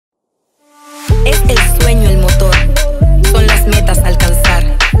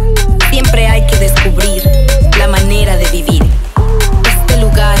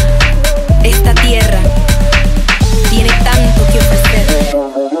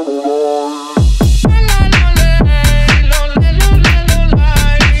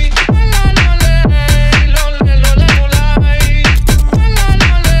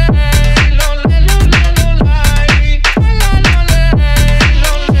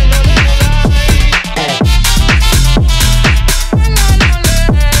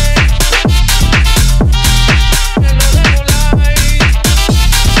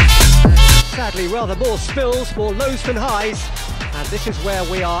spills, more lows than highs, and this is where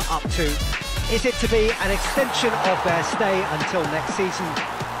we are up to. Is it to be an extension of their stay until next season,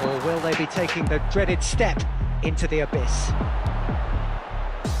 or will they be taking the dreaded step into the abyss?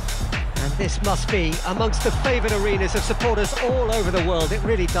 And this must be amongst the favoured arenas of supporters all over the world. It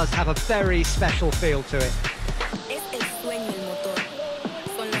really does have a very special feel to it.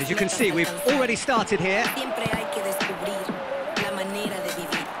 And as you can see, we've already started here.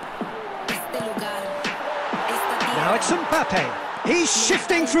 Now it's Mbappe. He's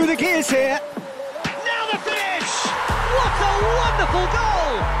shifting through the gears here. Now the finish! What a wonderful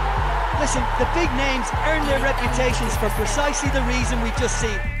goal! Listen, the big names earn their reputations for precisely the reason we've just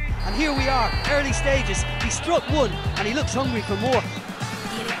seen. And here we are, early stages. He struck one, and he looks hungry for more.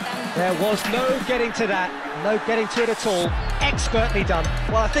 There was no getting to that, no getting to it at all. Expertly done.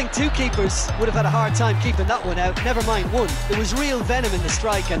 Well, I think two keepers would have had a hard time keeping that one out, never mind one. There was real venom in the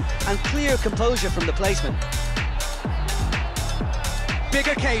strike and clear composure from the placement. Big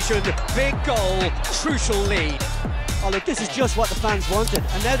occasion, big goal, crucial lead. Oh look, this is just what the fans wanted,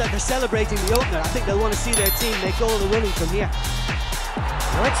 and now that they're celebrating the opener, I think they'll want to see their team make all the running from here.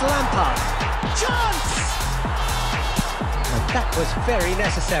 Now it's Lampard. Chance! And that was very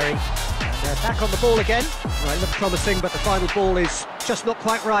necessary. And they're back on the ball again. Well, it looked promising, but the final ball is just not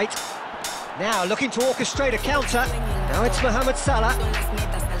quite right. Now looking to orchestrate a counter. Now it's Mohamed Salah.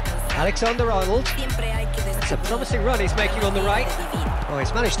 Alexander-Arnold. It's a promising run he's making on the right. Oh,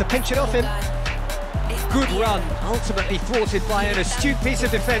 he's managed to pinch it off him. Good run, ultimately thwarted by an astute piece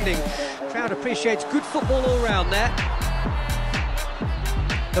of defending. Crowd appreciates good football all round there.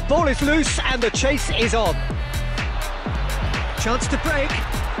 The ball is loose and the chase is on. Chance to break.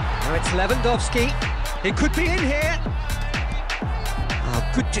 Now it's Lewandowski. He could be in here.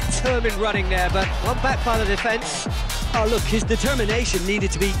 Oh, good determined running there, but one back by the defence. Oh look, his determination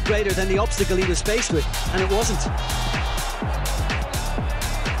needed to be greater than the obstacle he was faced with, and it wasn't.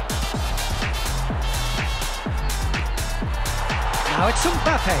 Now it's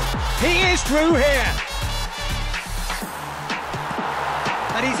Mbappe. He is through here.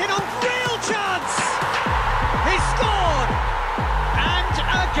 And he's in on real chance. He's scored. And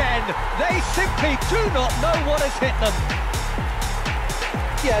again, they simply do not know what has hit them.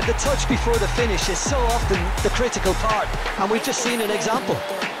 Yeah, the touch before the finish is so often the critical part, and we've just seen an example.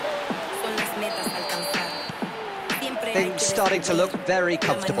 Things starting to look very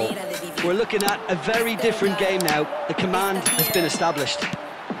comfortable. We're looking at a very different game now. The command has been established.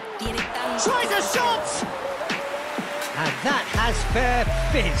 Tries a shot! And that has fair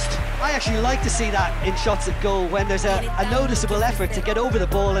fizzed. I actually like to see that in shots at goal, when there's a noticeable effort to get over the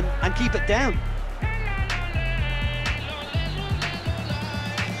ball and keep it down.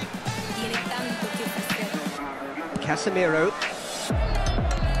 Casemiro.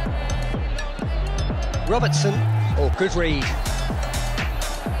 Robertson. Oh, good read.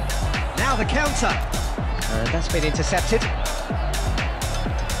 Now the counter. And that's been intercepted.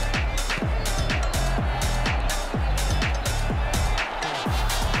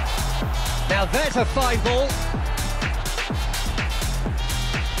 Now there's a fine ball.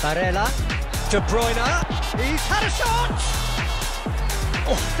 Barella. De Bruyne. He's had a shot!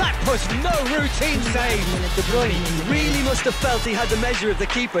 Oh, that was no routine save. De Bruyne really must have felt he had the measure of the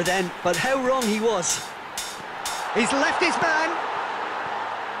keeper then, but how wrong he was. He's left his man.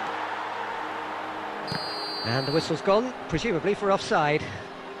 And the whistle's gone, presumably for offside.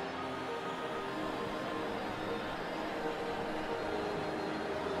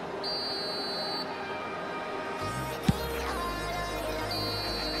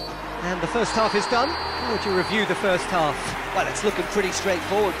 And the first half is done. How would you review the first half? Well, it's looking pretty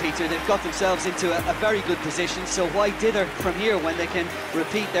straightforward, Peter. They've got themselves into a very good position, so why dither from here when they can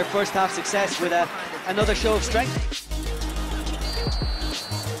repeat their first half success with another show of strength?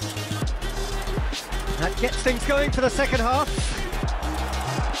 That gets things going for the second half.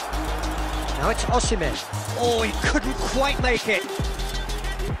 Now it's Osimhen. Oh, he couldn't quite make it.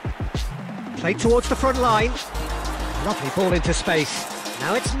 Played towards the front line. Lovely ball into space.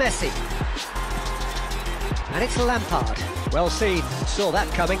 Now it's Messi. And it's Lampard. Well seen, saw that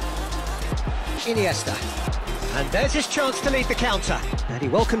coming. Iniesta. And there's his chance to lead the counter. And he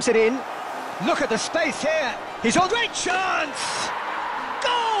welcomes it in. Look at the space here. He's on great chance!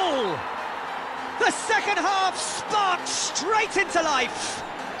 Goal! The second half sparked straight into life.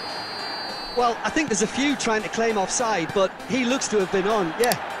 Well, I think there's a few trying to claim offside, but he looks to have been on.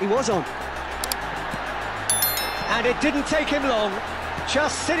 Yeah, he was on. And it didn't take him long.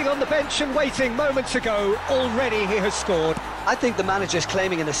 Just sitting on the bench and waiting moments ago, already he has scored. I think the manager's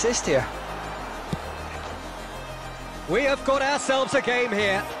claiming an assist here. We have got ourselves a game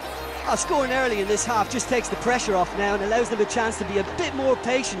here. Scoring early in this half just takes the pressure off now and allows them a chance to be a bit more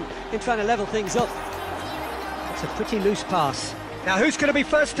patient in trying to level things up. It's a pretty loose pass. Now who's going to be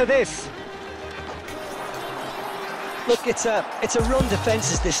first to this? Look, it's a run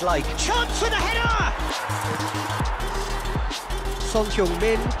defence is dislike. Chance for the header! Son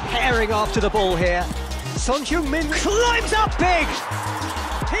Heung-min tearing after the ball here. Son Heung-min climbs up big!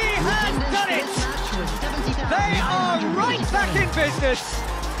 He has done it! They are right back in business!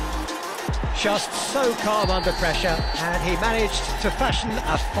 Just so calm under pressure, and he managed to fashion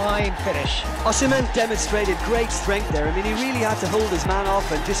a fine finish. Osimhen demonstrated great strength there. I mean, he really had to hold his man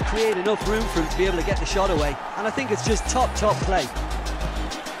off and just create enough room for him to be able to get the shot away. And I think it's just top play.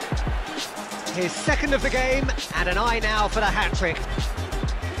 His second of the game, and an eye now for the hat-trick.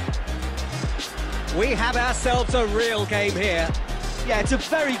 We have ourselves a real game here. Yeah, it's a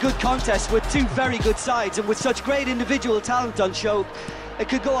very good contest with two very good sides, and with such great individual talent on show, it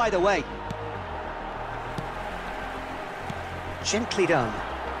could go either way. Gently done.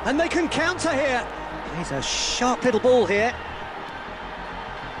 And they can counter here. He's a sharp little ball here.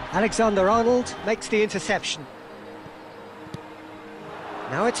 Alexander-Arnold makes the interception.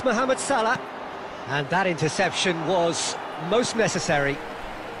 Now it's Mohamed Salah. And that interception was most necessary.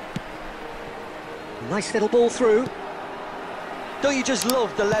 Nice little ball through. Don't you just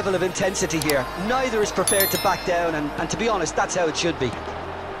love the level of intensity here? Neither is prepared to back down, and to be honest, that's how it should be.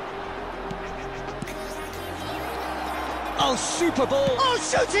 Oh, super ball! Oh,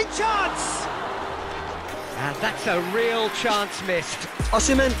 shooting chance! And that's a real chance missed.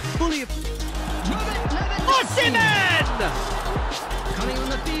 Osimhen fully... Osimhen! Coming on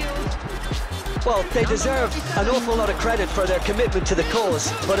the field. Well, they deserve an awful lot of credit for their commitment to the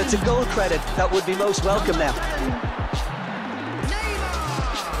cause, but it's a goal credit that would be most welcome now.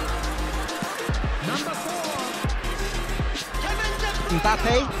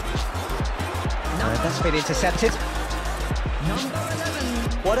 Mbappe. That's been intercepted. Number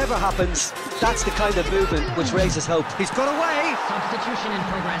 11. Whatever happens, that's the kind of movement which raises hope. He's got away. Substitution in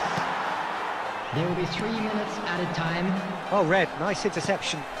progress. There will be 3 minutes added time. Oh, red. Nice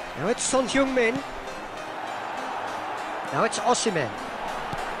interception. Now it's Son Heung-min. Now it's Osimhen.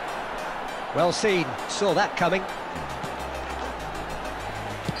 Well seen. Saw that coming.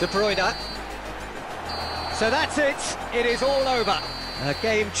 De Bruyne. So that's it. It is all over. A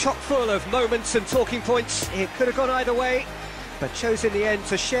game chock full of moments and talking points. It could have gone either way, but chose in the end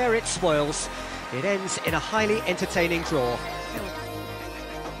to share its spoils. It ends in a highly entertaining draw.